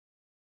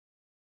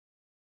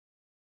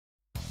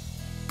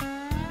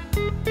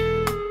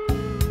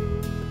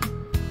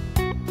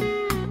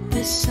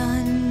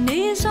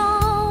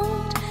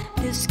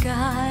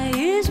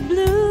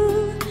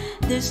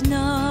There's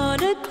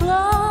not a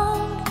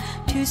cloud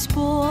too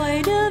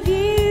spoiled of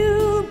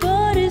you,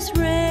 but it's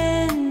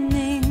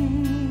raining,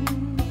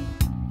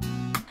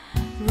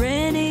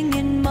 raining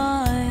in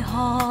my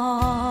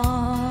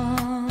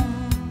heart.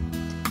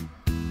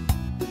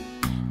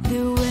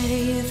 The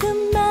way the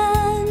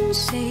man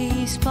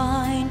says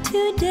fine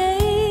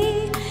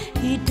today,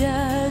 he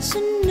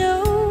doesn't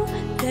know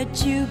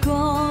that you've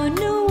gone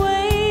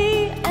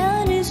away,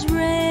 and it's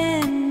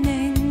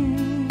raining,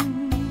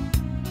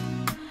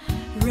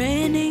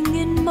 raining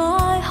in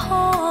my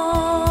heart.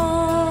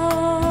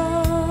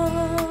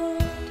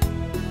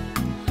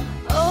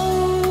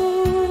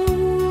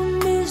 Oh,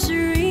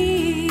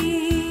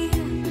 misery,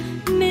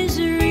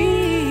 misery,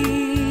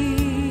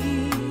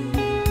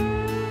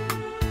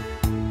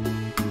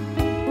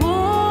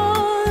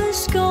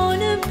 what's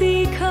gonna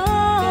become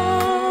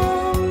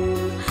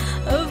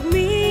of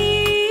me?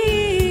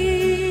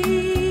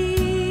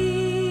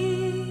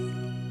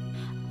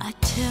 I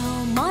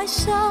tell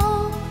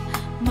myself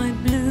my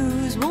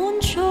blues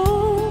won't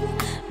show,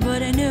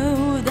 but I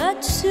know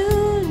that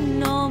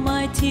soon all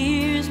my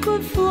tears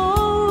would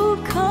flow.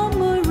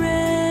 Come a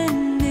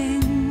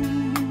raining,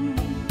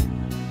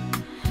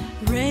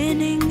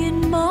 raining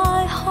in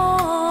my heart.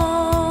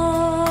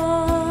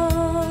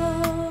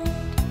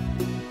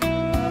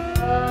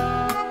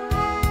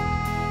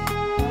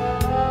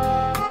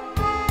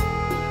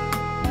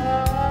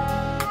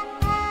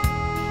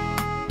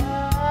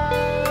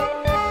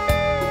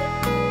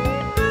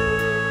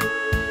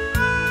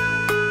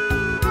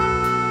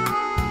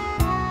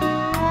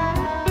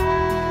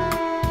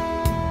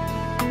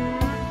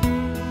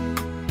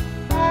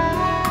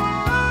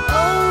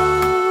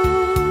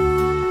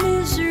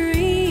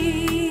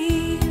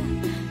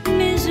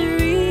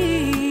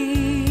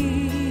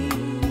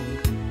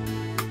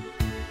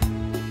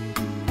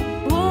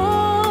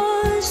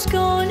 What's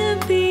gonna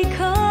become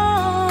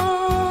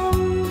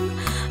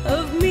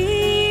of me?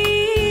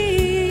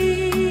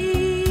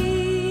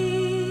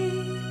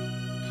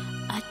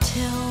 I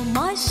tell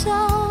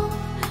myself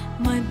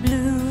my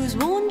blues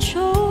won't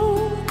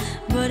show,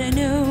 but I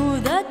know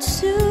that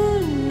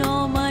soon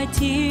all my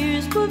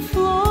tears would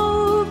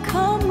flow.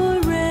 Come a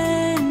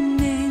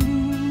raining,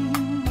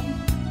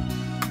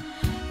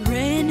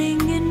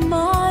 raining in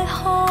my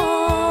heart.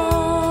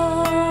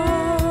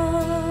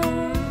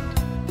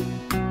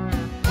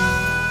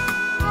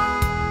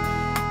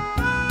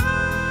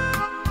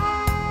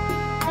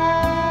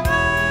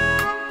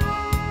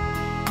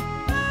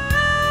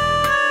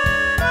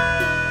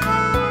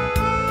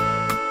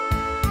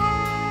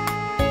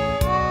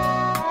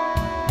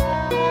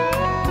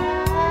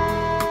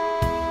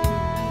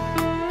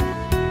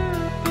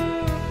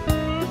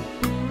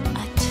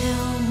 I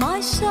tell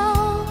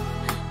myself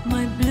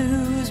my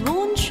blues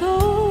won't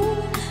show,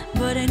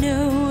 but I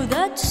know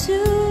that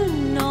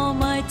soon all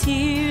my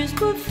tears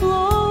would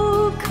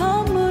flow.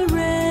 Come